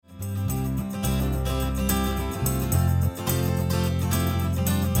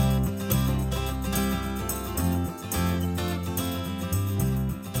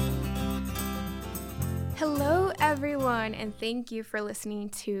everyone, and thank you for listening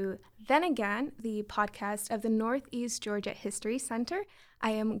to Then Again, the podcast of the Northeast Georgia History Center.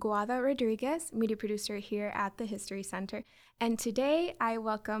 I am Guada Rodriguez, media producer here at the History Center, and today I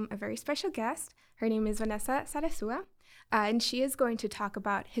welcome a very special guest. Her name is Vanessa Sarasua, and she is going to talk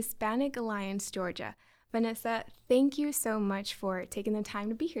about Hispanic Alliance Georgia. Vanessa, thank you so much for taking the time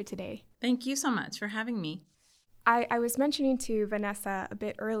to be here today. Thank you so much for having me. I was mentioning to Vanessa a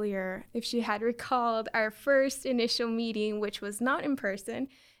bit earlier if she had recalled our first initial meeting, which was not in person.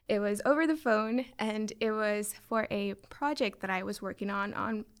 It was over the phone, and it was for a project that I was working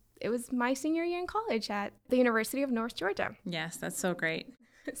on. It was my senior year in college at the University of North Georgia. Yes, that's so great.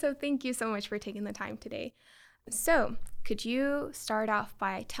 So thank you so much for taking the time today. So could you start off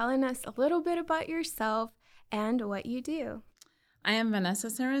by telling us a little bit about yourself and what you do? I am Vanessa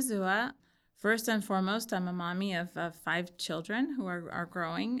Sarasua. First and foremost, I'm a mommy of 5 children who are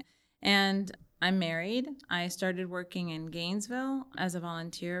growing, and I'm married. I started working in Gainesville as a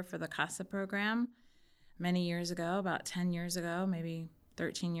volunteer for the CASA program many years ago, about 10 years ago, maybe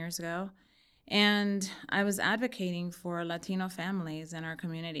 13 years ago. And I was advocating for Latino families in our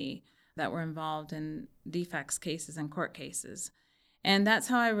community that were involved in defects cases and court cases. And that's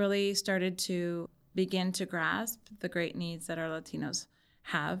how I really started to begin to grasp the great needs that our Latinos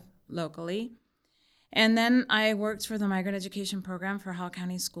have locally. And then I worked for the migrant education program for Hall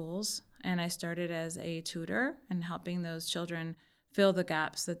County Schools, and I started as a tutor and helping those children fill the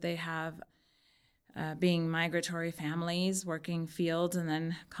gaps that they have being migratory families, working fields, and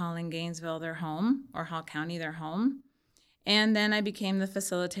then calling Gainesville their home or Hall County their home. And then I became the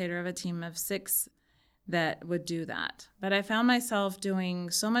facilitator of a team of 6 that would do that. But I found myself doing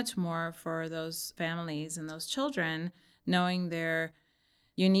so much more for those families and those children, knowing their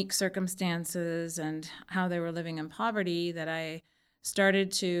unique circumstances and how they were living in poverty, that I started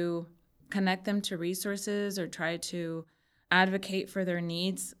to connect them to resources or try to advocate for their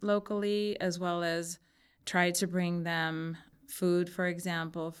needs locally, as well as try to bring them food, for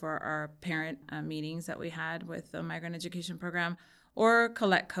example, for our parent meetings that we had with the migrant education program, or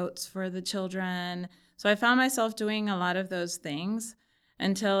collect coats for the children. So I found myself doing a lot of those things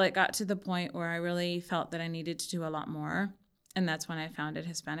until it got to the point where I really felt that I needed to do a lot more. And that's when I founded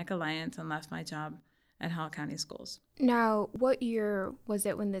Hispanic Alliance and left my job at Hall County Schools. Now, what year was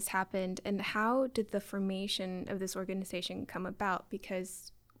it when this happened, and how did the formation of this organization come about?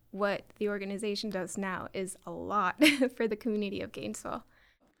 Because what the organization does now is a lot for the community of Gainesville.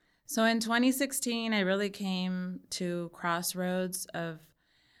 So in 2016, I really came to crossroads of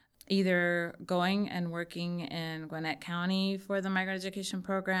either going and working in Gwinnett County for the migrant education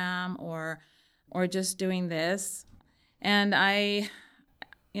program or just doing this. And I,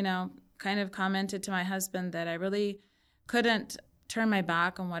 kind of commented to my husband that I really couldn't turn my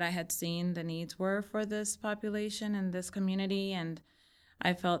back on what I had seen the needs were for this population and this community. And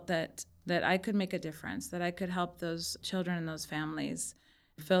I felt that I could make a difference, that I could help those children and those families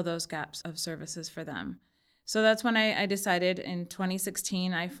fill those gaps of services for them. So that's when I decided in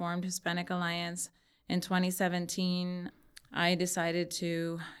 2016, I formed Hispanic Alliance. In 2017, I decided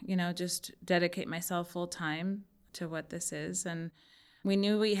to, just dedicate myself full time to what this is. And we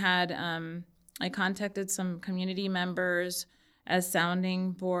knew we had, I contacted some community members as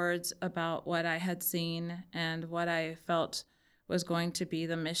sounding boards about what I had seen and what I felt was going to be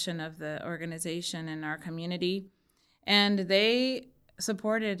the mission of the organization in our community. And they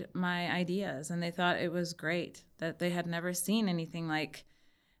supported my ideas, and they thought it was great, that they had never seen anything like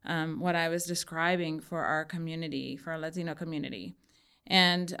what I was describing for our community, for our Latino community.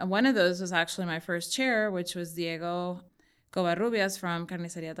 And one of those was actually my first chair, which was Diego Covarrubias from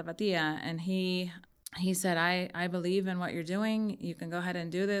Carniceria Tapatia. And he said, I believe in what you're doing. You can go ahead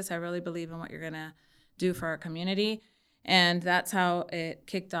and do this. I really believe in what you're going to do for our community. And that's how it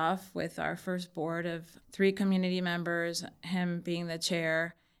kicked off with our first board of 3 community members, him being the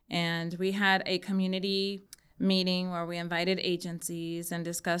chair. And we had a community meeting where we invited agencies and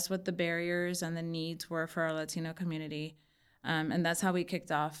discussed what the barriers and the needs were for our Latino community. And that's how we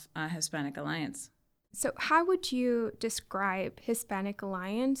kicked off Hispanic Alliance. So how would you describe Hispanic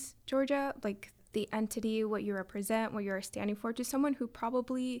Alliance, Georgia, like the entity, what you represent, what you're standing for, to someone who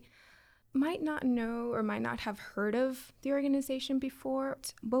probably might not know or might not have heard of the organization before?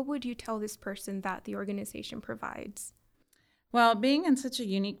 What would you tell this person that the organization provides? Well, being in such a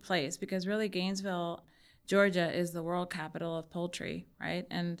unique place, because really Gainesville, Georgia is the world capital of poultry, right?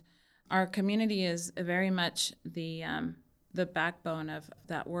 And our community is very much the backbone of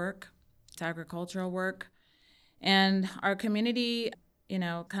that work. It's agricultural work. And our community,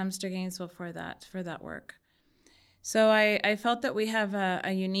 comes to Gainesville for that work. So I felt that we have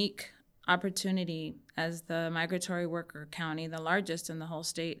a unique opportunity as the migratory worker county, the largest in the whole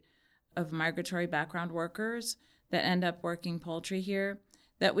state of migratory background workers that end up working poultry here,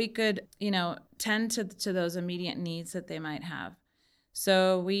 that we could, tend to those immediate needs that they might have.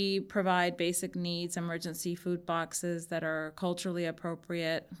 So we provide basic needs, emergency food boxes that are culturally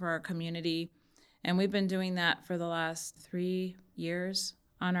appropriate for our community. And we've been doing that for the last 3 years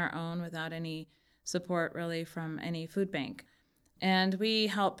on our own without any support really from any food bank. And we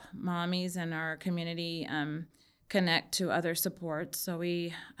help mommies in our community connect to other supports. So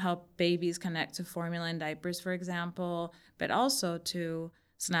we help babies connect to formula and diapers, for example, but also to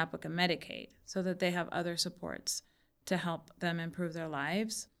SNAP and Medicaid so that they have other supports to help them improve their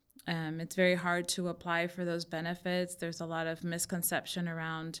lives. It's very hard to apply for those benefits. There's a lot of misconception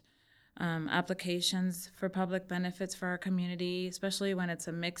around applications for public benefits for our community, especially when it's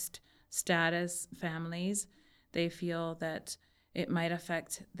a mixed status families. They feel that it might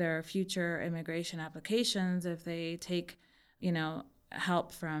affect their future immigration applications if they take,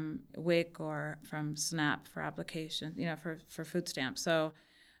 help from WIC or from SNAP for application, for food stamps. So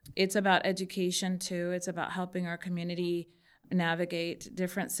it's about education too. It's about helping our community navigate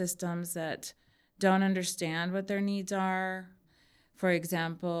different systems that don't understand what their needs are. For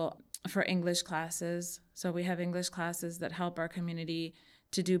example, for English classes. So we have English classes that help our community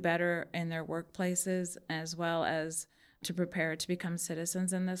to do better in their workplaces as well as to prepare to become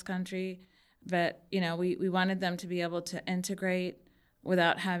citizens in this country. But, we wanted them to be able to integrate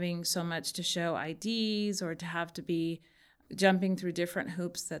without having so much to show IDs or to have to be jumping through different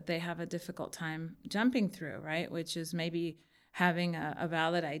hoops that they have a difficult time jumping through, right? Which is maybe having a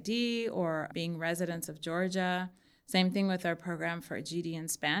valid ID or being residents of Georgia. Same thing with our program for GED in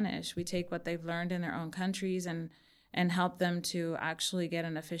Spanish. We take what they've learned in their own countries and help them to actually get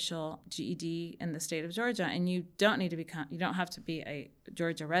an official GED in the state of Georgia. And you don't have to be a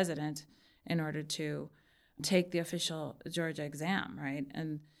Georgia resident in order to take the official Georgia exam, right?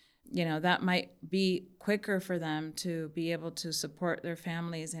 And that might be quicker for them to be able to support their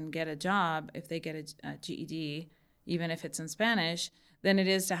families and get a job if they get a GED, even if it's in Spanish, than it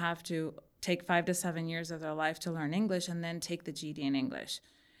is to have to take 5 to 7 years of their life to learn English and then take the GED in English.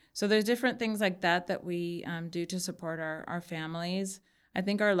 So there's different things like that we do to support our families. I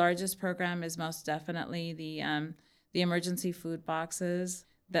think our largest program is most definitely the emergency food boxes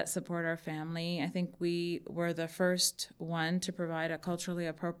that support our family. I think we were the first one to provide a culturally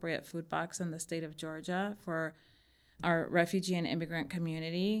appropriate food box in the state of Georgia for our refugee and immigrant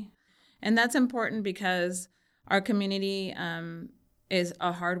community. And that's important because our community is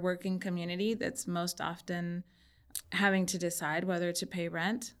a hardworking community that's most often having to decide whether to pay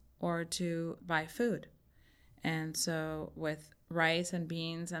rent or to buy food. And so with rice and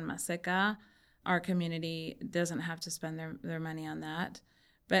beans and maseca, our community doesn't have to spend their money on that.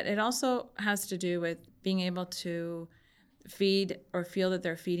 But it also has to do with being able to feed or feel that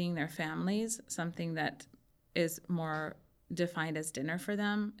they're feeding their families, something that is more defined as dinner for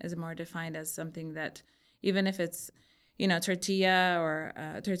them, is more defined as something that even if it's, tortilla or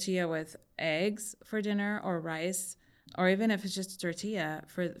tortilla with eggs for dinner or rice, or even if it's just a tortilla,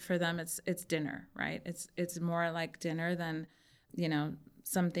 for them it's dinner, right? It's more like dinner than,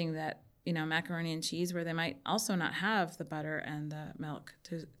 something that, macaroni and cheese where they might also not have the butter and the milk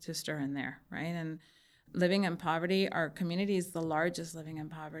to stir in there, right? And living in poverty, our community is the largest living in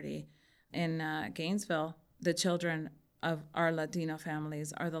poverty. In Gainesville, the children of our Latino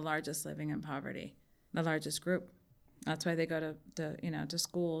families are the largest living in poverty, the largest group. That's why they go to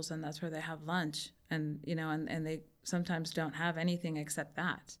schools, and that's where they have lunch, and they sometimes don't have anything except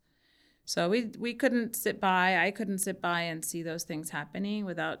that. So we couldn't sit by. I couldn't sit by and see those things happening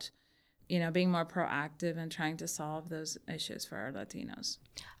without, being more proactive and trying to solve those issues for our Latinos.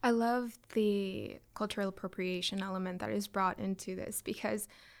 I love the cultural appropriation element that is brought into this because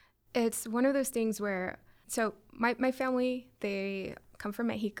it's one of those things where, so my family, they come from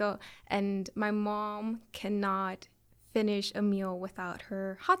Mexico, and my mom cannot finish a meal without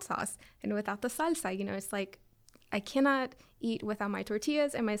her hot sauce and without the salsa. It's like I cannot eat without my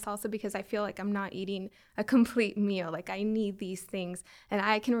tortillas and my salsa because I feel like I'm not eating a complete meal. Like I need these things, and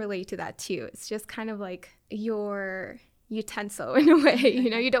I can relate to that too. It's just kind of like your utensil in a way.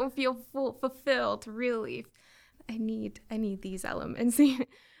 You don't feel fulfilled really. I need these elements.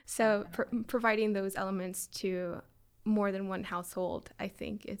 So providing those elements to more than one household, I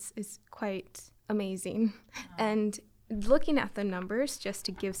think is quite amazing. And looking at the numbers, just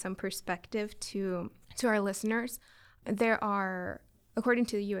to give some perspective to our listeners, there are, according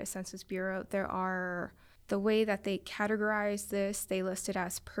to the U.S. Census Bureau, the way that they categorize this, they list it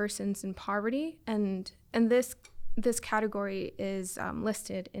as persons in poverty, and this category is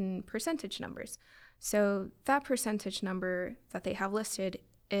listed in percentage numbers. So that percentage number that they have listed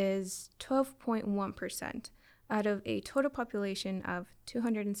is 12.1% out of a total population of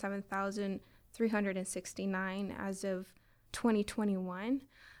 207,369 as of 2021.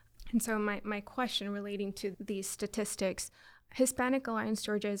 And so my question relating to these statistics, Hispanic Alliance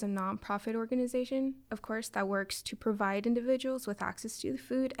Georgia is a nonprofit organization, of course, that works to provide individuals with access to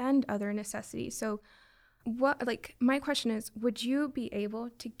food and other necessities. So my question is, would you be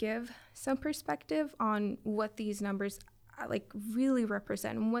able to give some perspective on what these numbers really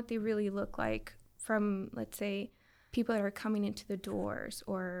represent and what they really look like from, let's say, people that are coming into the doors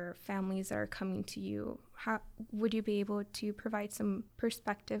or families that are coming to you? How would you be able to provide some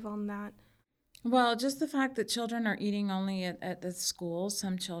perspective on that? Well, just the fact that children are eating only at the schools,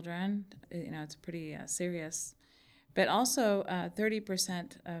 some children, it's pretty serious. But also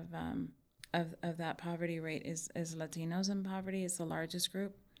 30% of that poverty rate is Latinos in poverty. It's the largest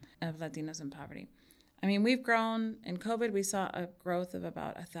group of Latinos in poverty. I mean, we've grown. In COVID, we saw a growth of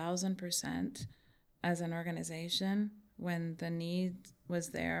about 1,000% as an organization. When the need was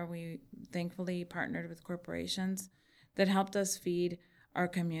there, we thankfully partnered with corporations that helped us feed our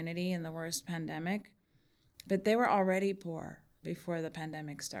community in the worst pandemic. But they were already poor before the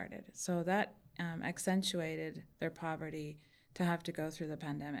pandemic started. So that accentuated their poverty to have to go through the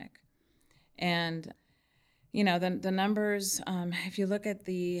pandemic. And, the numbers, if you look at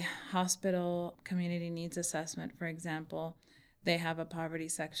the hospital community needs assessment, for example, they have a poverty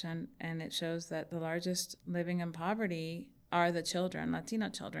section, and it shows that the largest living in poverty are the children, Latino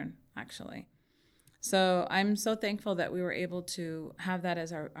children, actually. So I'm so thankful that we were able to have that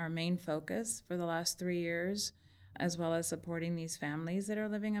as our main focus for the last 3 years, as well as supporting these families that are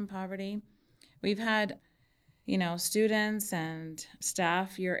living in poverty. We've had, students and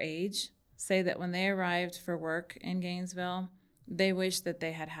staff your age say that when they arrived for work in Gainesville, they wish that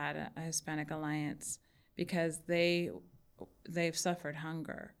they had had a Hispanic Alliance because they've suffered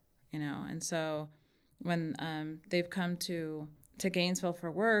hunger, and so when they've come to Gainesville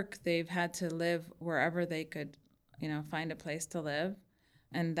for work, they've had to live wherever they could, find a place to live.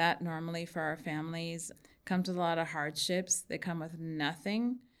 And that normally for our families comes with a lot of hardships. They come with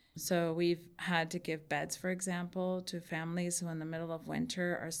nothing. So we've had to give beds, for example, to families who in the middle of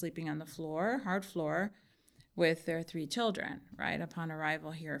winter are sleeping on the floor, hard floor, with their 3 children, right, upon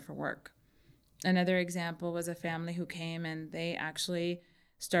arrival here for work. Another example was a family who came and they actually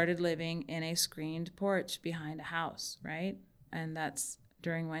started living in a screened porch behind a house, right? And that's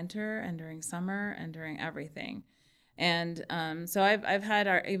during winter and during summer and during everything. And so I've had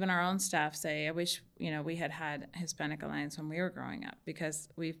our own staff say, I wish, we had Hispanic Alliance when we were growing up, because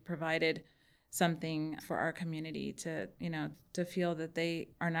we've provided something for our community to feel that they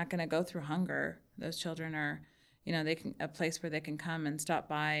are not going to go through hunger. Those children are, a place where they can come and stop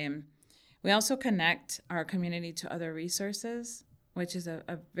by. And we also connect our community to other resources, which is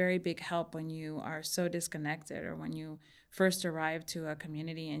a very big help when you are so disconnected, or when you first arrive to a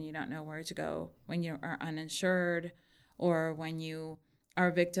community and you don't know where to go, when you are uninsured, or when you are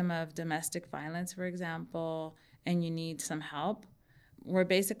a victim of domestic violence, for example, and you need some help. We're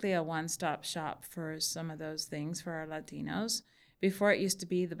basically a one-stop shop for some of those things for our Latinos. Before, it used to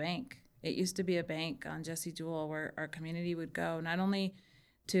be the bank. It used to be a bank on Jesse Jewell where our community would go, not only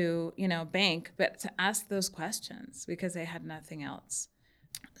to, bank, but to ask those questions because they had nothing else.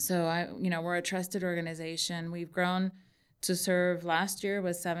 So we're a trusted organization. We've grown to serve, last year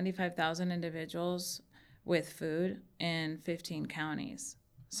was 75,000 individuals with food in 15 counties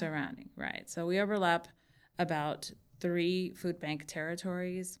surrounding, right? So we overlap about 3 food bank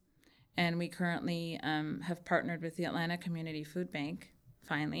territories, and we currently have partnered with the Atlanta Community Food Bank,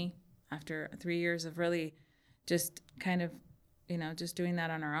 finally, after 3 years of really just kind of, just doing that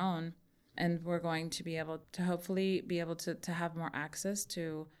on our own. And we're going to be able to hopefully be able to have more access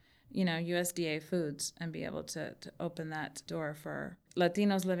to USDA foods and be able to open that door for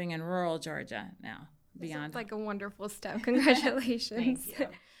Latinos living in rural Georgia now. Beyond. It's like a wonderful step. Congratulations. Thank you.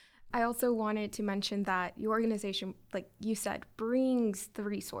 I also wanted to mention that your organization, like you said, brings the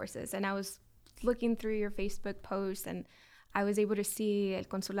resources. And I was looking through your Facebook posts, and I was able to see El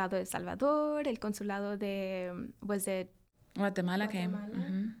Consulado de Salvador, El Consulado de, was it? Guatemala came.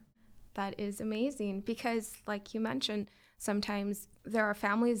 Mm-hmm. That is amazing because, like you mentioned, sometimes there are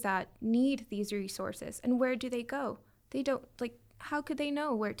families that need these resources. And where do they go? They don't, how could they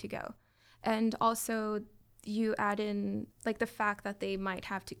know where to go? And also, you add in, the fact that they might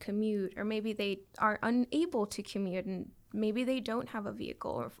have to commute, or maybe they are unable to commute, and maybe they don't have a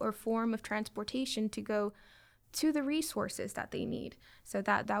vehicle or form of transportation to go to the resources that they need. So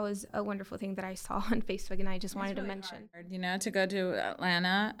that was a wonderful thing that I saw on Facebook, and I just wanted to mention. Hard, to go to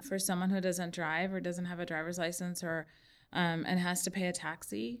Atlanta for someone who doesn't drive or doesn't have a driver's license or and has to pay a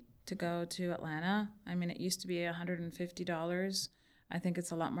taxi to go to Atlanta. I mean, it used to be $150. I think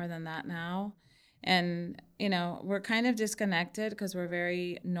it's a lot more than that now. And, we're kind of disconnected because we're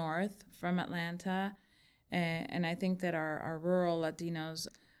very north from Atlanta. And I think that our rural Latinos,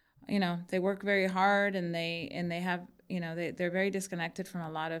 they work very hard and they have, they're very disconnected from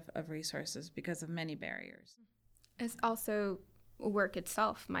a lot of resources because of many barriers. It's also work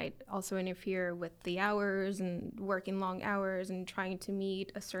itself might also interfere with the hours and working long hours and trying to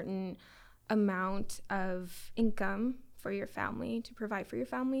meet a certain amount of income for your family, to provide for your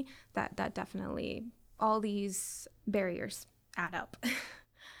family. That definitely, all these barriers add up.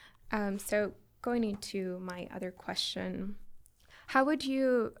 So going into my other question, how would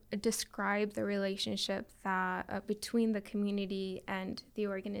you describe the relationship that between the community and the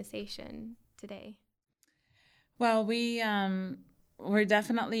organization today? Well, we're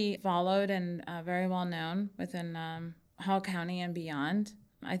definitely followed and very well known within Hall County and beyond.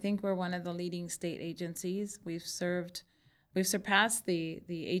 I think we're one of the leading state agencies. We've surpassed the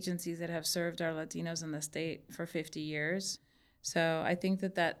agencies that have served our Latinos in the state for 50 years. So I think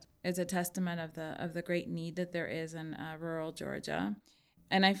that is a testament of the great need that there is in rural Georgia.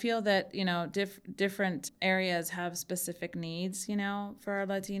 And I feel that, different areas have specific needs, for our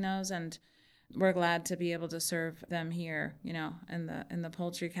Latinos, and we're glad to be able to serve them here, in the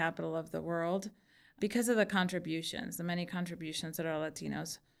poultry capital of the world, because of the many contributions that our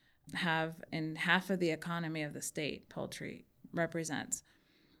Latinos have in half of the economy of the state. Poultry represents.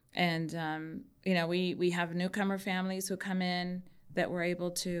 And, we have newcomer families who come in that we're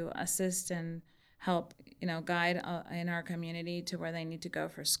able to assist and help, guide in our community to where they need to go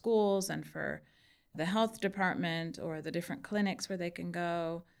for schools and for the health department or the different clinics where they can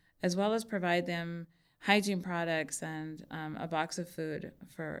go, as well as provide them hygiene products and a box of food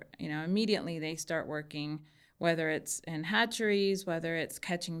for, immediately they start working, whether it's in hatcheries, whether it's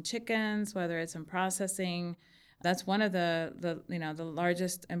catching chickens, whether it's in processing. That's one of the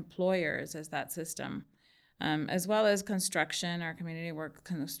largest employers is that system, as well as construction. Our community work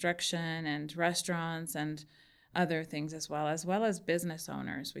construction and restaurants and other things as well as business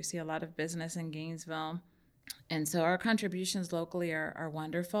owners. We see a lot of business in Gainesville. And so our contributions locally are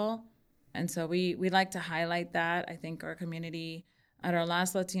wonderful. And so we like to highlight that. I think our community, at our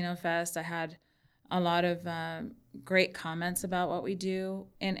last Latino Fest, I had a lot of great comments about what we do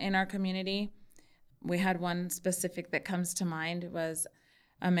in our community. We had one specific that comes to mind. Was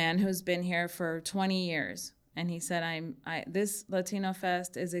a man who's been here for 20 years. And he said, this Latino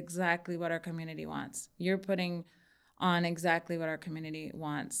Fest is exactly what our community wants. You're putting on exactly what our community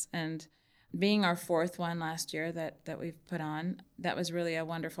wants. And being our fourth one last year that we've put on, that was really a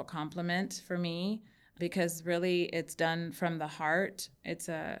wonderful compliment for me, because really it's done from the heart. It's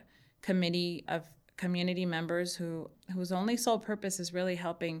a committee of community members whose only sole purpose is really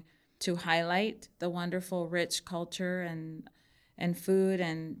helping to highlight the wonderful, rich culture and food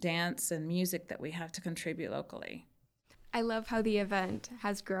and dance and music that we have to contribute locally. I love how the event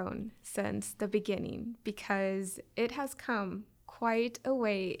has grown since the beginning, because it has come quite a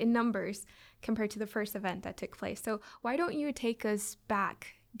way in numbers compared to the first event that took place. So why don't you take us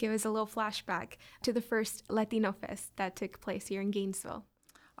back, give us a little flashback to the first Latino Fest that took place here in Gainesville?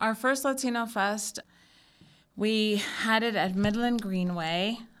 Our first Latino Fest, we had it at Midland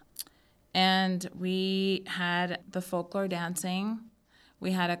Greenway, and we had the folklore dancing.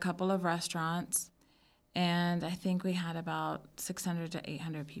 We had a couple of restaurants, and I think we had about 600 to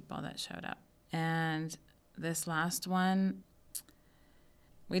 800 people that showed up. And this last one,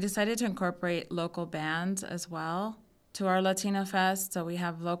 we decided to incorporate local bands as well to our Latino Fest. So we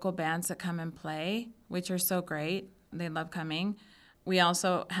have local bands that come and play, which are so great. They love coming. We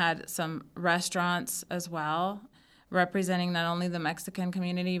also had some restaurants as well, representing not only the Mexican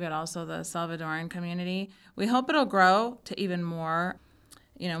community, but also the Salvadoran community. We hope it'll grow to even more,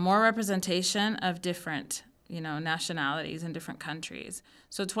 more representation of different, nationalities in different countries.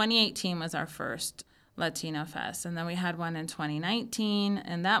 So 2018 was our first Latino Fest. And then we had one in 2019,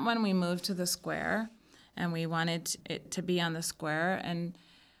 and that one we moved to the square, and we wanted it to be on the square. And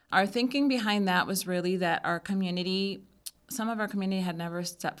our thinking behind that was really that some of our community had never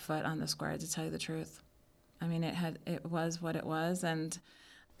stepped foot on the square, to tell you the truth. I mean, it was what it was, and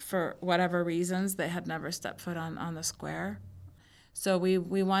for whatever reasons, they had never stepped foot on the square. So we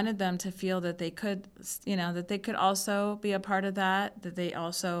wanted them to feel that they could, that they could also be a part of that they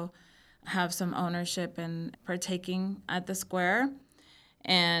also have some ownership in partaking at the square.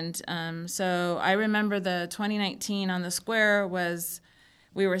 And so I remember the 2019 on the square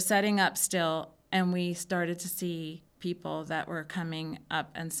we were setting up still, and we started to see people that were coming up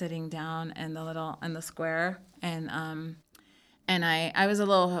and sitting down in the square. And I was a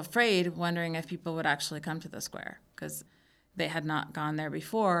little afraid, wondering if people would actually come to the square, because they had not gone there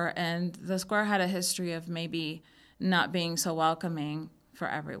before. And the square had a history of maybe not being so welcoming for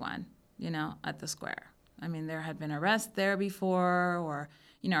everyone, at the square. I mean, there had been arrests there before, or,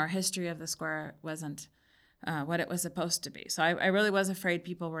 our history of the square wasn't what it was supposed to be. So I really was afraid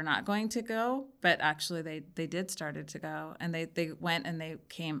people were not going to go, but actually they did started to go, and they went and they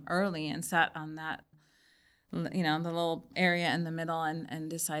came early and sat on that, the little area in the middle, and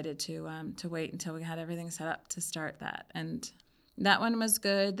decided to wait until we had everything set up to start that. And that one was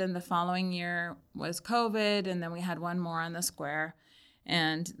good. Then the following year was COVID, and then we had one more on the square,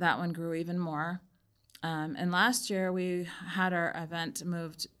 and that one grew even more. And last year we had our event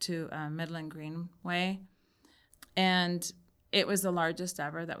moved to Midland Greenway, and it was the largest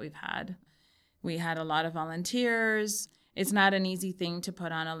ever that we've had. We had a lot of volunteers. It's not an easy thing to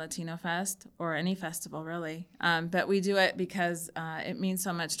put on a Latino Fest, or any festival really, but we do it because it means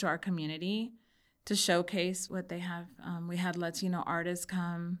so much to our community to showcase what they have. We had Latino artists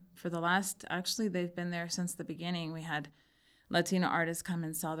come for actually they've been there since the beginning. We had Latino artists come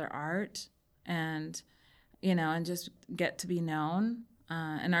and sell their art, and just get to be known.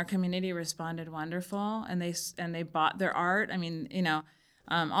 And our community responded wonderful, and they bought their art. I mean,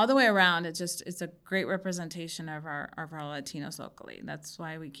 all the way around, it's a great representation of our Latinos locally. That's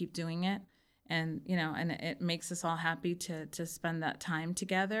why we keep doing it, and and it makes us all happy to spend that time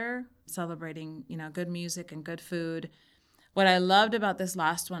together, celebrating good music and good food. What I loved about this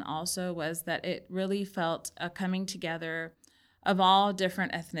last one also was that it really felt a coming together of all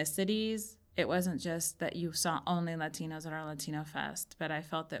different ethnicities. It wasn't just that you saw only Latinos at our Latino Fest, but I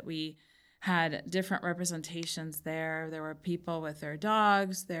felt that we had different representations there. There were people with their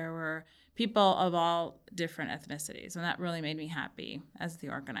dogs. There were people of all different ethnicities, and that really made me happy as the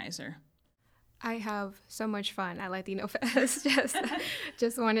organizer. I have so much fun at Latino Fest.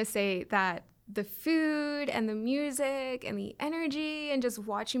 Just want to say that the food and the music and the energy and just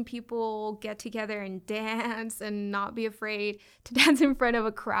watching people get together and dance and not be afraid to dance in front of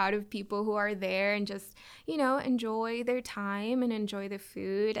a crowd of people who are there, and just, enjoy their time and enjoy the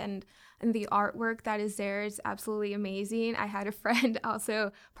food and the artwork that is there is absolutely amazing. I had a friend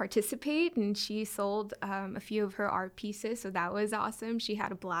also participate, and she sold a few of her art pieces, so that was awesome. She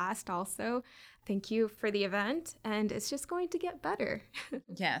had a blast also. Thank you for the event, and it's just going to get better.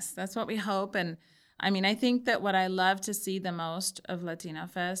 Yes, that's what we hope. And I mean, I think that what I love to see the most of Latino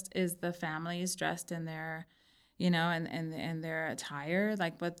Fest is the families dressed in their, and their attire,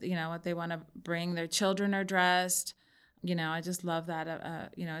 like what they want to bring. Their children are dressed. I just love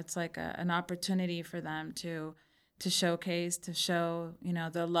that. It's like an opportunity for them to showcase, to show,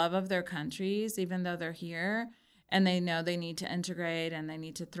 the love of their countries, even though they're here. And they know they need to integrate, and they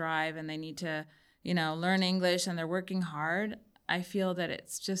need to thrive, and they need to, learn English, and they're working hard. I feel that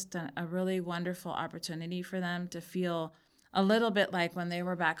it's just a really wonderful opportunity for them to feel a little bit like when they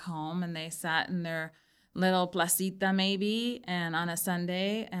were back home and they sat in their little placita maybe, and on a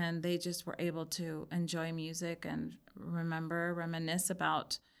Sunday, and they just were able to enjoy music and reminisce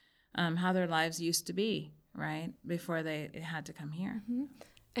about how their lives used to be, right, before they had to come here. Mm-hmm.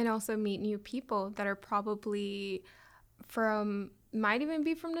 And also meet new people that are probably might even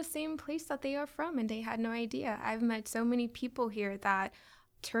be from the same place that they are from, and they had no idea. I've met so many people here that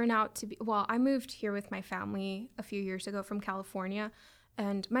turn out to be, I moved here with my family a few years ago from California,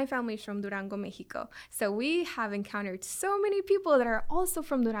 and my family's from Durango, Mexico. So we have encountered so many people that are also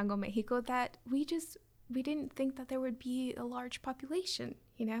from Durango, Mexico, that we didn't think that there would be a large population,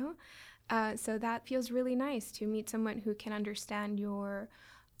 So that feels really nice to meet someone who can understand your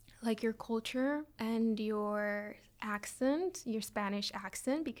culture and your accent, your Spanish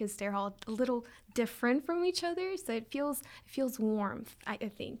accent, because they're all a little different from each other. So it feels warmth, I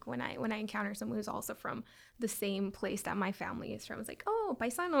think, when I encounter someone who's also from the same place that my family is from. It's like, oh,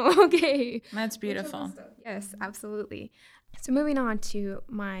 paisano, okay. That's beautiful. Yes, absolutely. So moving on to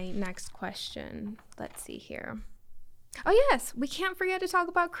my next question. Let's see here. Oh, yes, we can't forget to talk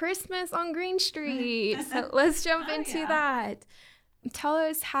about Christmas on Green Street. So let's jump into that. Tell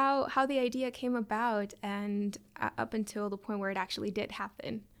us how the idea came about, and up until the point where it actually did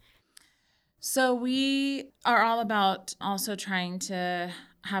happen. So we are all about also trying to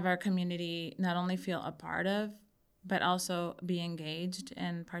have our community not only feel a part of, but also be engaged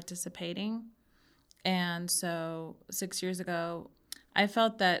in participating. And so 6 years ago, I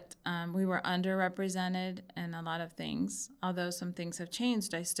felt that we were underrepresented in a lot of things. Although some things have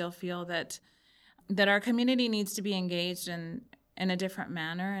changed, I still feel that our community needs to be engaged in a different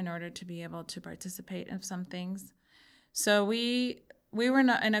manner in order to be able to participate in some things. So we were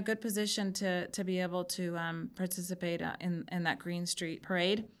in a good position to be able to participate in that Green Street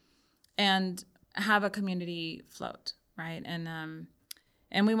Parade and have a community float, right? And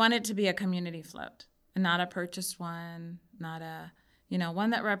we want it to be a community float, and not a purchased one, not a, one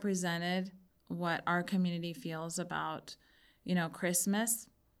that represented what our community feels about, Christmas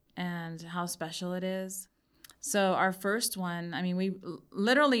and how special it is. So our first one, we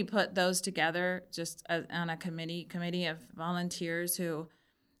literally put those together just on a committee of volunteers who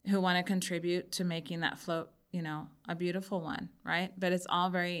want to contribute to making that float, a beautiful one, right? But it's all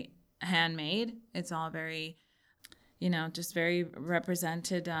very handmade. It's all very, just very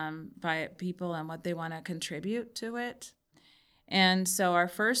represented by people and what they want to contribute to it. And so our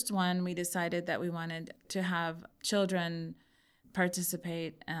first one, we decided that we wanted to have children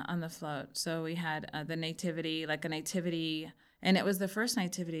participate on the float. So we had the nativity, like a nativity, and it was the first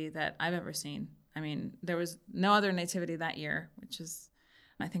nativity that I've ever seen. There was no other nativity that year, which is,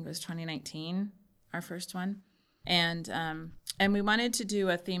 I think it was 2019, our first one. And we wanted to do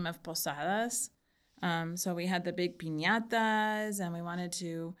a theme of posadas. So we had the big piñatas, and we wanted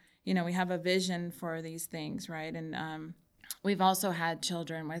to, we have a vision for these things, right? And we've also had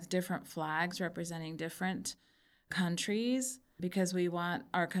children with different flags representing different countries, because we want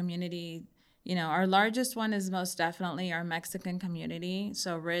our community, our largest one is most definitely our Mexican community,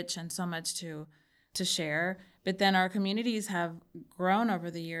 so rich and so much to share. But then our communities have grown over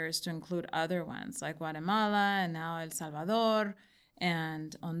the years to include other ones like Guatemala and now El Salvador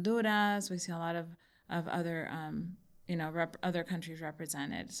and Honduras. We see a lot of other, other countries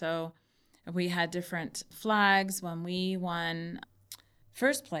represented. So we had different flags. When we won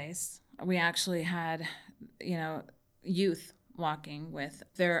first place, we actually had, youth walking with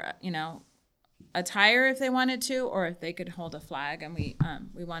their, attire if they wanted to, or if they could hold a flag. And we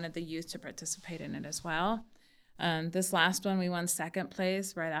wanted the youth to participate in it as well. This last one, we won second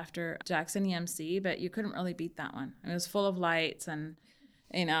place right after Jackson EMC, but you couldn't really beat that one. It was full of lights and,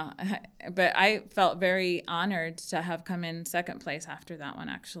 but I felt very honored to have come in second place after that one,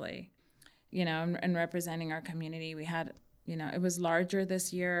 actually, and representing our community. We had, it was larger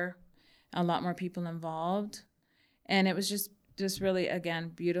this year, a lot more people involved. And it was just really,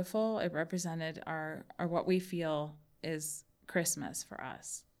 again, beautiful. It represented our what we feel is Christmas for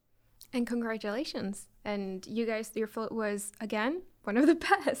us. And congratulations. And you guys, your float was, again, one of the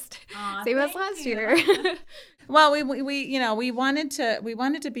best. Same as last year. Well, we wanted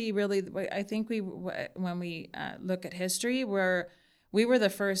to be really, I think when we look at history, we were the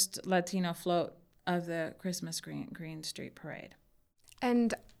first Latino float of the Christmas Green Street Parade.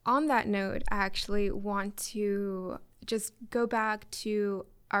 And on that note, I actually want to just go back to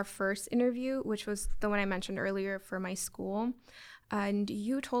our first interview, which was the one I mentioned earlier for my school. And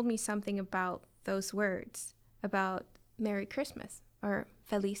you told me something about those words, about Merry Christmas or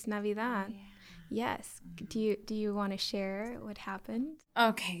Feliz Navidad. Oh, yeah. Yes. Mm-hmm. Do you want to share what happened?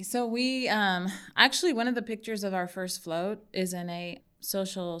 Okay. So we actually, one of the pictures of our first float is in a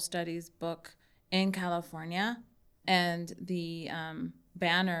social studies book in California. And the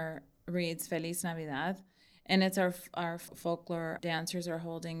banner reads Feliz Navidad. And it's our folklore dancers are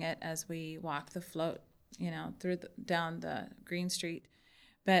holding it as we walk the float, down the Green Street.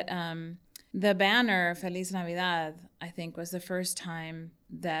 But the banner Feliz Navidad, I think, was the first time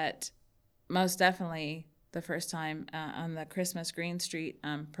that, most definitely the first time on the Christmas Green Street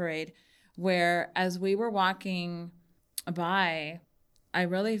parade, where as we were walking by, I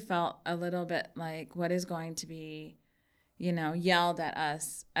really felt a little bit like what is going to be, yelled at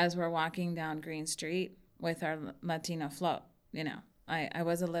us as we're walking down Green Street with our Latino float. I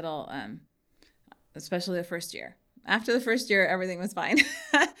was a little, especially the first year. After the first year, everything was fine.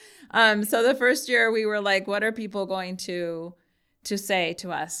 So the first year we were like, what are people going to say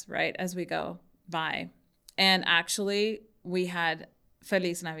to us, right, as we go by? And actually, we had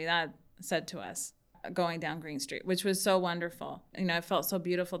Feliz Navidad said to us going down Green Street, which was so wonderful. It felt so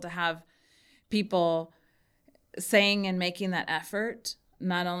beautiful to have people saying and making that effort,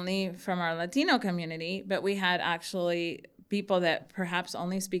 not only from our Latino community, but we had actually people that perhaps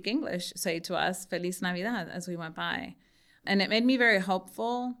only speak English say to us Feliz Navidad as we went by. And it made me very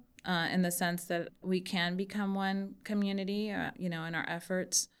hopeful in the sense that we can become one community, in our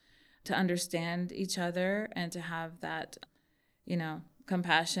efforts to understand each other and to have that,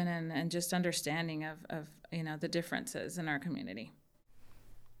 compassion and just understanding of the differences in our community.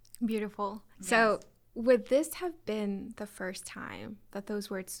 Beautiful. Yes. So Would this have been the first time that those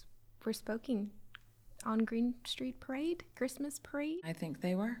words were spoken on Green Street Parade, Christmas parade? I think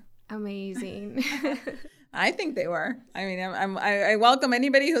they were. Amazing. I think they were. I mean, I welcome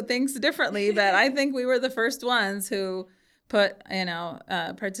anybody who thinks differently, but I think we were the first ones who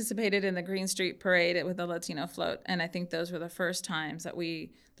participated in the Green Street Parade with the Latino float. And I think those were the first time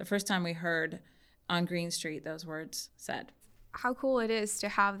we heard on Green Street those words said. How cool it is to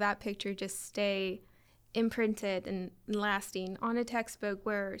have that picture just stay imprinted and lasting on a textbook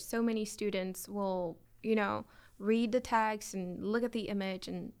where so many students will, read the text and look at the image,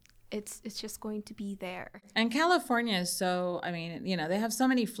 and it's just going to be there. And California is they have so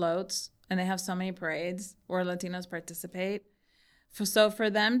many floats and they have so many parades where Latinos participate. So for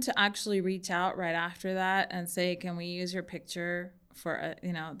them to actually reach out right after that and say, can we use your picture for,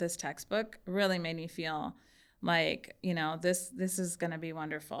 this textbook, really made me feel like, this is going to be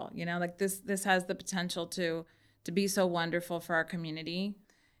wonderful. This has the potential to be so wonderful for our community,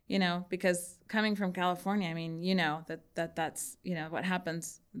 because coming from California, I mean, that's what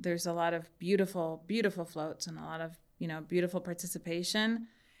happens. There's a lot of beautiful, beautiful floats and a lot of, beautiful participation.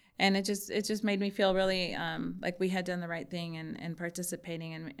 And it just made me feel really like we had done the right thing in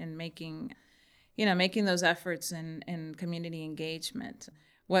participating and making those efforts in community engagement.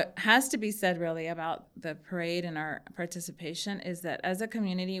 What has to be said really about the parade and our participation is that as a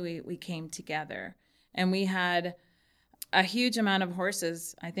community, we came together and we had a huge amount of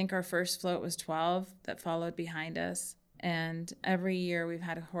horses. I think our first float was 12 that followed behind us. And every year we've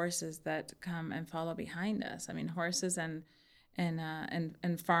had horses that come and follow behind us. I mean, horses and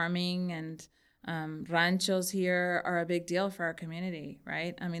farming and ranchos here are a big deal for our community,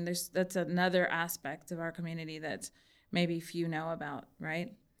 right? I mean, that's another aspect of our community that maybe few know about,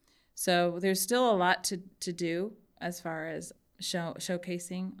 right? So there's still a lot to do as far as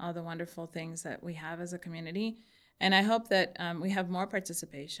showcasing all the wonderful things that we have as a community. And I hope that we have more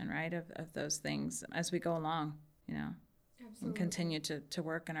participation, right, of those things as we go along, Absolutely. And continue to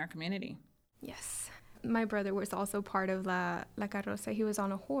work in our community. Yes. My brother was also part of La Carroza. He was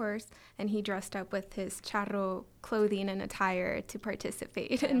on a horse, and he dressed up with his charro clothing and attire to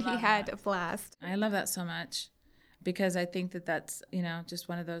participate, and he had a blast. I love that so much because I think that's, just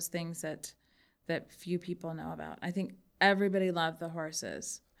one of those things that few people know about. I think everybody loved the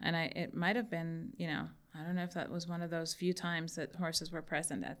horses, and it might have been, I don't know if that was one of those few times that horses were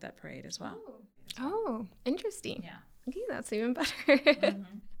present at that parade as well. Oh, interesting. Yeah. Okay, that's even better.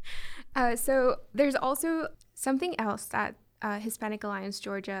 Mm-hmm. So there's also something else that Hispanic Alliance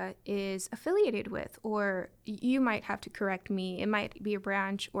Georgia is affiliated with, or you might have to correct me. It might be a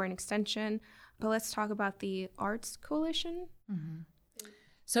branch or an extension, but let's talk about the Arts Coalition. Mm-hmm.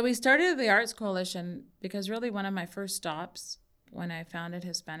 So we started the Arts Coalition because really one of my first stops when I founded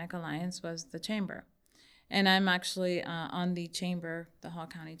Hispanic Alliance was the Chamber. And I'm actually on the Chamber, the Hall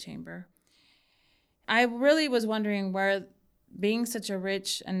County Chamber. I really was wondering where, being such a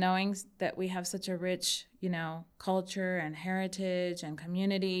rich and knowing that we have such a rich, culture and heritage and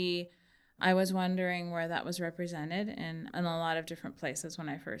community, I was wondering where that was represented in a lot of different places when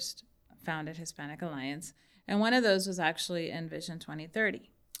I first founded Hispanic Alliance. And one of those was actually in Vision 2030.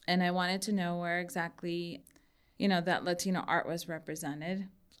 And I wanted to know where exactly, that Latino art was represented.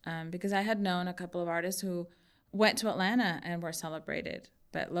 Because I had known a couple of artists who went to Atlanta and were celebrated,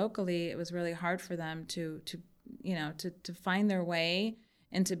 but locally it was really hard for them to find their way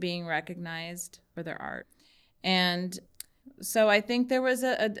into being recognized for their art. And so I think there was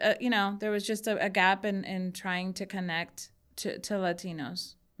there was just a gap in trying to connect to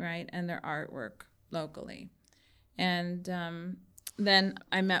Latinos, right, and their artwork locally. And then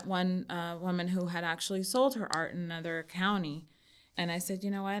I met one woman who had actually sold her art in another county. And I said, you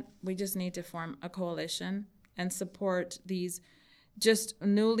know what? We just need to form a coalition and support these just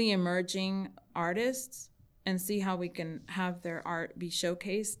newly emerging artists and see how we can have their art be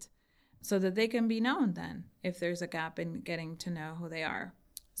showcased so that they can be known then if there's a gap in getting to know who they are.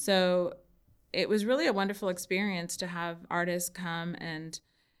 So it was really a wonderful experience to have artists come and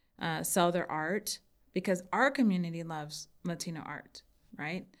sell their art because our community loves Latino art,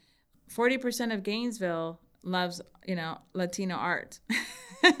 right? 40% of Gainesville loves, Latino art.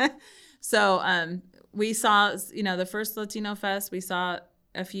 So we saw, the first Latino Fest, we saw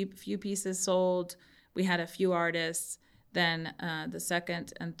a few pieces sold. We had a few artists. Then the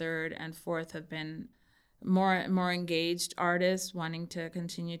second and third and fourth have been more engaged artists wanting to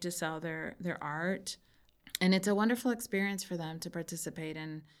continue to sell their art. And it's a wonderful experience for them to participate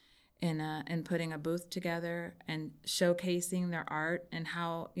in putting a booth together and showcasing their art and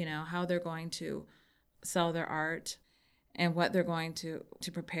how they're going to sell their art. and what they're going to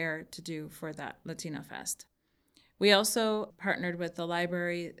prepare to do for that Latino Fest. We also partnered with the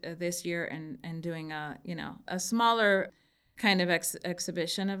library this year and doing a smaller kind of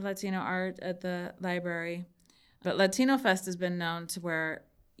exhibition of Latino art at the library. But Latino Fest has been known to where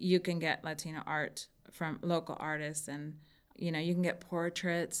you can get Latino art from local artists, and you can get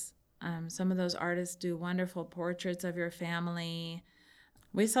portraits. Some of those artists do wonderful portraits of your family.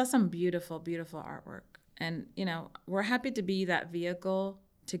 We saw some beautiful, beautiful artwork. And, we're happy to be that vehicle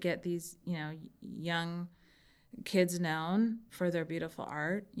to get these, young kids known for their beautiful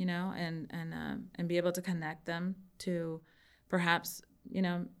art, and be able to connect them to perhaps,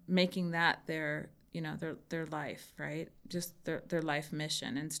 making that their life, right? Just their life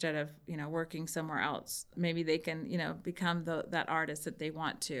mission instead of, working somewhere else. Maybe they can, become that artist that they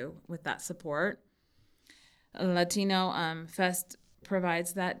want to with that support. Latino Fest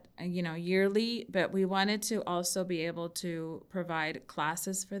provides that, yearly, but we wanted to also be able to provide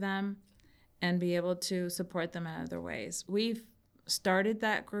classes for them and be able to support them in other ways. We've started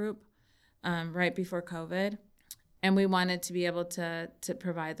that group right before COVID, and we wanted to be able to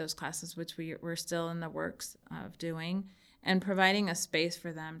provide those classes, which we're still in the works of doing, and providing a space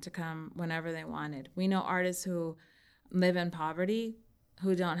for them to come whenever they wanted. We know artists who live in poverty,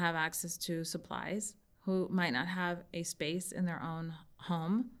 who don't have access to supplies, who might not have a space in their own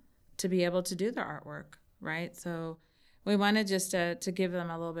home to be able to do their artwork, right? So we wanted just to give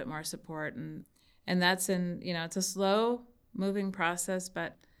them a little bit more support, and that's it's a slow moving process,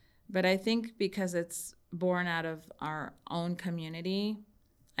 but I think because it's born out of our own community,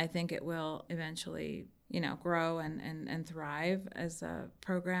 I think it will eventually, grow and thrive as a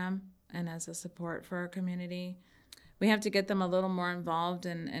program and as a support for our community. We have to get them a little more involved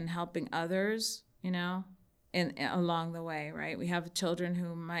in helping others, in along the way, right? We have children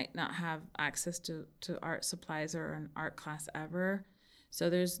who might not have access to art supplies or an art class ever. So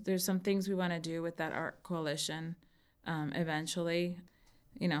there's some things we want to do with that art coalition eventually,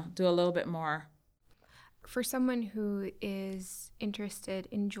 do a little bit more. For someone who is interested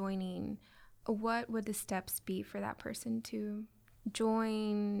in joining, what would the steps be for that person to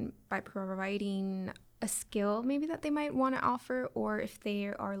join by providing a skill maybe that they might want to offer, or if they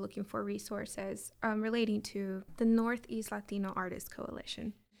are looking for resources relating to the Northeast Latino Artists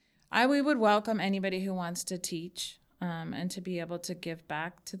Coalition? We would welcome anybody who wants to teach and to be able to give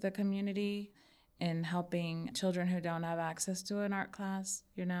back to the community in helping children who don't have access to an art class,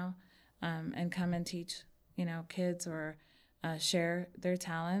 and come and teach, kids or share their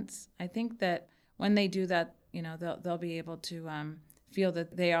talents. I think that when they do that, they'll be able to feel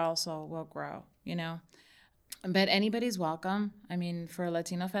that they also will grow, But anybody's welcome. I mean, for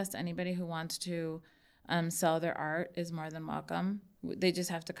Latino Fest, anybody who wants to sell their art is more than welcome. They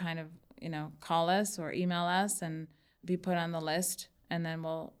just have to kind of, call us or email us and be put on the list. And then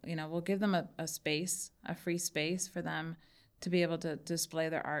we'll give them a space, a free space for them to be able to display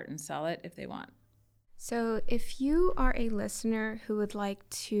their art and sell it if they want. So if you are a listener who would like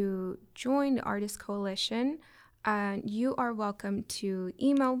to join the Artist Coalition, you are welcome to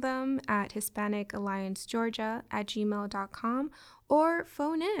email them at HispanicAllianceGeorgia@gmail.com or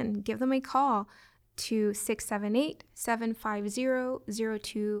phone in, give them a call to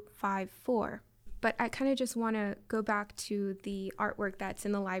 678-750-0254. But I kind of just want to go back to the artwork that's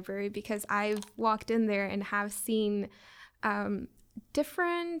in the library, because I've walked in there and have seen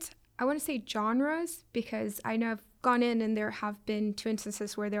different, I want to say genres, because I know I've gone in and there have been 2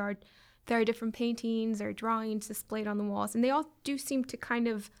 instances where there are different paintings or drawings displayed on the walls, and they all do seem to kind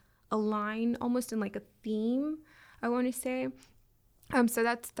of align almost in like a theme, I want to say. So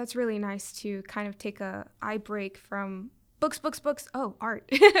that's really nice to kind of take a eye break from books,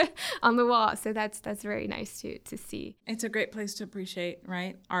 art on the wall. So that's very nice to see. It's a great place to appreciate,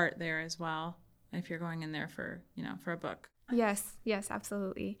 right? Art there as well, if you're going in there for a book. Yes,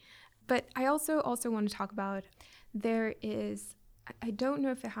 absolutely. But I also want to talk about, there is, I don't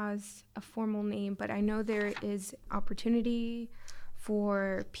know if it has a formal name, but I know there is opportunity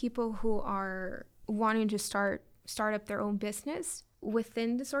for people who are wanting to start up their own business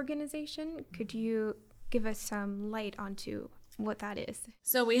within this organization. Could you give us some light onto what that is?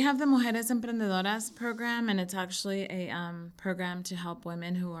 So we have the Mujeres Emprendedoras program, and it's actually a program to help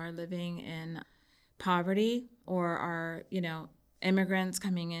women who are living in poverty or are, immigrants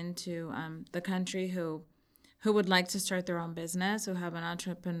coming into the country who would like to start their own business, who have an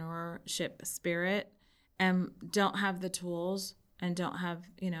entrepreneurship spirit and don't have the tools and don't have,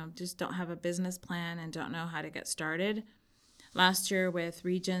 just don't have a business plan and don't know how to get started. Last year with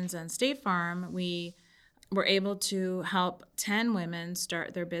Regions and State Farm, we were able to help 10 women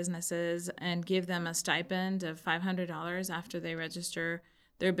start their businesses and give them a stipend of $500 after they register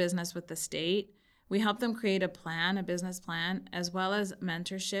their business with the state. We help them create a plan, a business plan, as well as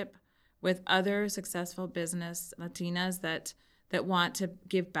mentorship with other successful business Latinas that want to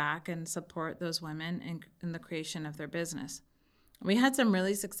give back and support those women in the creation of their business. We had some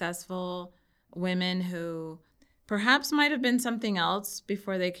really successful women who perhaps might have been something else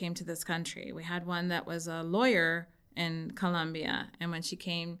before they came to this country. We had one that was a lawyer in Colombia, and when she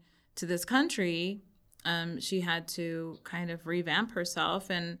came to this country, she had to kind of revamp herself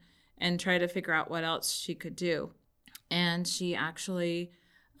and try to figure out what else she could do. And she actually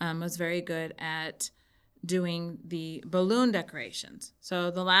was very good at doing the balloon decorations.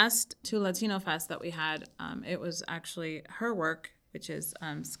 So the last 2 Latino Fest that we had, it was actually her work, which is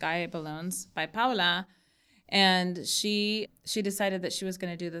Sky Balloons by Paula. And she decided that she was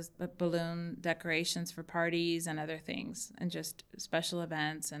going to do the balloon decorations for parties and other things and just special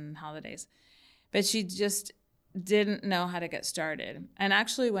events and holidays. But she just didn't know how to get started. And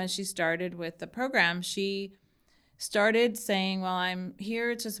actually, when she started with the program, she started saying, well, I'm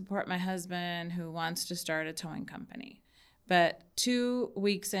here to support my husband who wants to start a towing company. But 2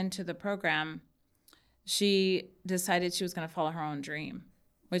 weeks into the program, she decided she was going to follow her own dream,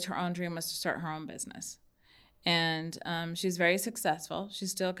 which her own dream was to start her own business. And she's very successful.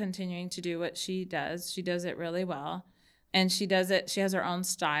 She's still continuing to do what she does. She does it really well. And she has her own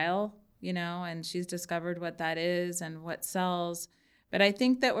style, and she's discovered what that is and what sells. But I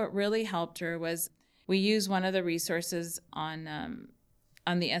think that what really helped her was we use one of the resources on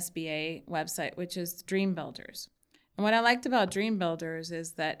the SBA website, which is Dream Builders. And what I liked about Dream Builders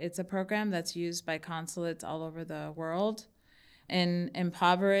is that it's a program that's used by consulates all over the world in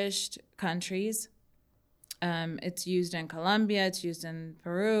impoverished countries. It's used in Colombia, it's used in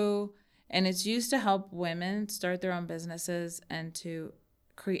Peru, and it's used to help women start their own businesses and to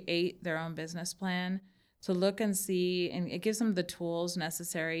create their own business plan, to look and see, and it gives them the tools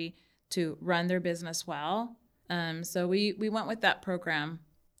necessary to run their business well. So we went with that program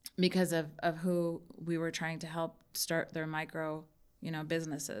because of who we were trying to help start their micro,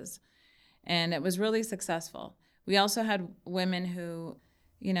 businesses. And it was really successful. We also had women who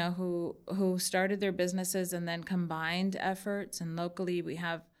started their businesses and then combined efforts. And locally, we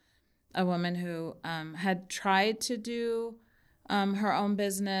have a woman who had tried to do her own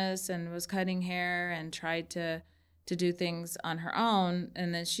business and was cutting hair and tried to do things on her own.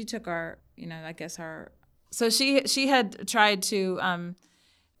 And then she took so she had tried to,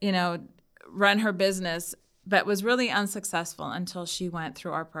 run her business, but was really unsuccessful until she went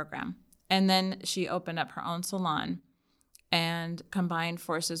through our program. And then she opened up her own salon and combined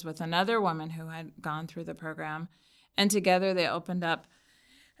forces with another woman who had gone through the program. And together they opened up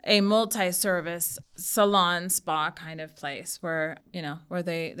a multi-service salon spa kind of place where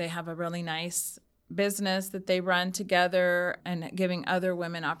they have a really nice business that they run together and giving other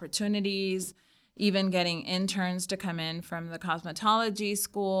women opportunities, even getting interns to come in from the cosmetology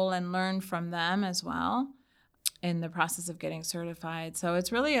school and learn from them as well in the process of getting certified. So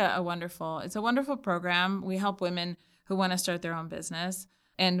it's really a wonderful program. We help women who want to start their own business.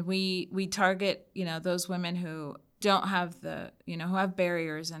 And we target, those women who don't have who have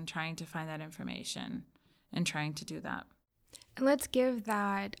barriers in trying to find that information and trying to do that. And let's give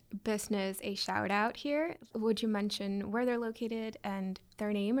that business a shout out here. Would you mention where they're located and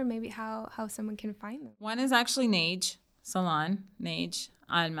their name, or maybe how someone can find them? One is actually Nage Salon, Nage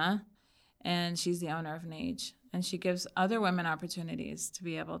Alma, and she's the owner of Nage. And she gives other women opportunities to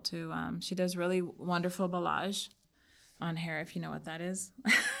be able to, she does really wonderful balayage on hair, if you know what that is.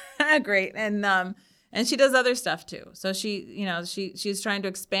 Great. And she does other stuff too. So she's trying to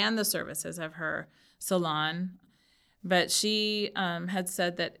expand the services of her salon. But she had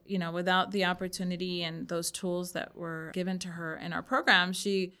said that, without the opportunity and those tools that were given to her in our program,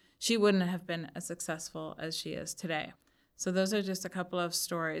 she wouldn't have been as successful as she is today. So those are just a couple of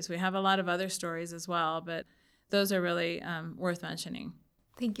stories. We have a lot of other stories as well, but those are really worth mentioning.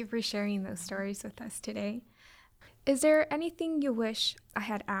 Thank you for sharing those stories with us today. Is there anything you wish I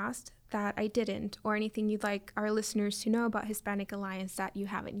had asked that I didn't, or anything you'd like our listeners to know about Hispanic Alliance that you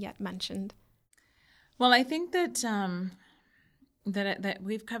haven't yet mentioned? Well, I think that that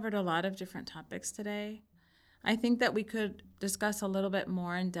we've covered a lot of different topics today. I think that we could discuss a little bit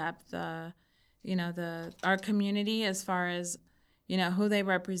more in depth, our community as far as, who they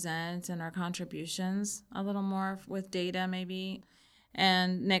represent and our contributions a little more with data maybe.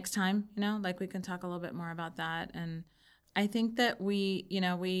 And next time, we can talk a little bit more about that. And I think that we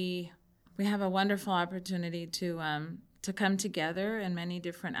have a wonderful opportunity to to come together in many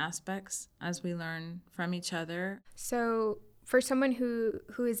different aspects as we learn from each other. So for someone who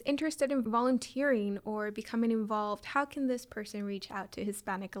is interested in volunteering or becoming involved, how can this person reach out to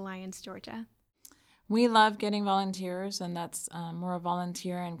Hispanic Alliance Georgia? We love getting volunteers, and that's we're a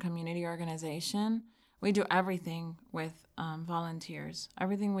volunteer and community organization. We do everything with volunteers.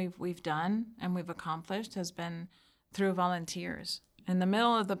 Everything we've done and we've accomplished has been through volunteers. In the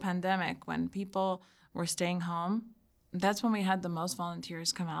middle of the pandemic, when people were staying home, that's when we had the most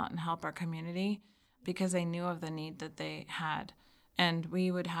volunteers come out and help our community because they knew of the need that they had. And we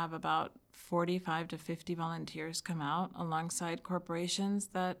would have about 45 to 50 volunteers come out alongside corporations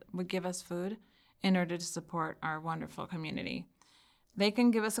that would give us food in order to support our wonderful community. They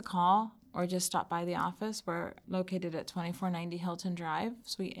can give us a call or just stop by the office. We're located at 2490 Hilton Drive,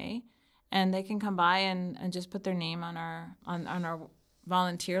 Suite A, and they can come by and just put their name on our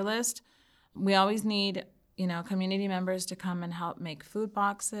volunteer list. We always need, community members to come and help make food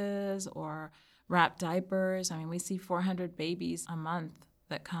boxes or wrap diapers. I mean, we see 400 babies a month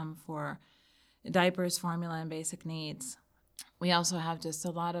that come for diapers, formula, and basic needs. We also have just a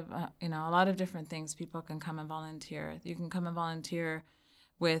lot of different things people can come and volunteer. You can come and volunteer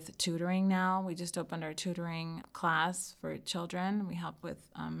with tutoring now. We just opened our tutoring class for children. We help with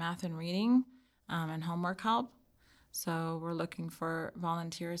math and reading and homework help. So we're looking for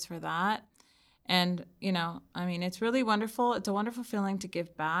volunteers for that. And, it's really wonderful. It's a wonderful feeling to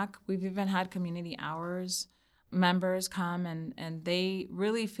give back. We've even had community hours members come and they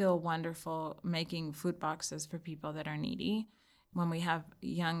really feel wonderful making food boxes for people that are needy. When we have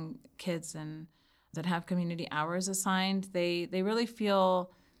young kids and that have community hours assigned, they really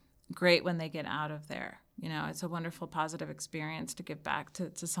feel great when they get out of there. It's a wonderful, positive experience to give back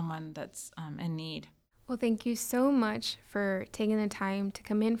to someone that's in need. Well, thank you so much for taking the time to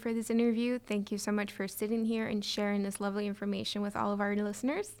come in for this interview. Thank you so much for sitting here and sharing this lovely information with all of our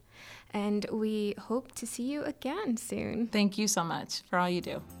listeners. And we hope to see you again soon. Thank you so much for all you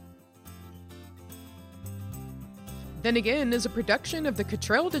do. Then Again is a production of the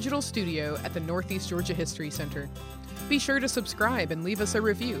Cottrell Digital Studio at the Northeast Georgia History Center. Be sure to subscribe and leave us a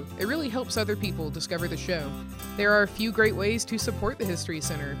review. It really helps other people discover the show. There are a few great ways to support the History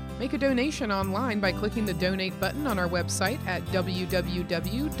Center. Make a donation online by clicking the donate button on our website at www.negahc.org.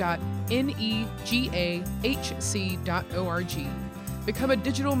 Become a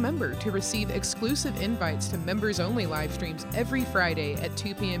digital member to receive exclusive invites to members-only live streams every Friday at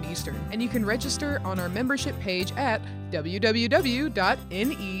 2 p.m. Eastern. And you can register on our membership page at www.negahc.org.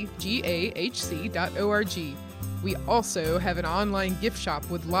 We also have an online gift shop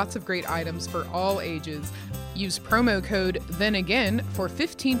with lots of great items for all ages. Use promo code ThenAgain for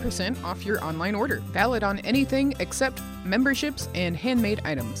 15% off your online order. Valid on anything except memberships and handmade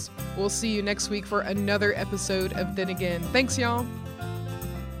items. We'll see you next week for another episode of Then Again. Thanks, y'all.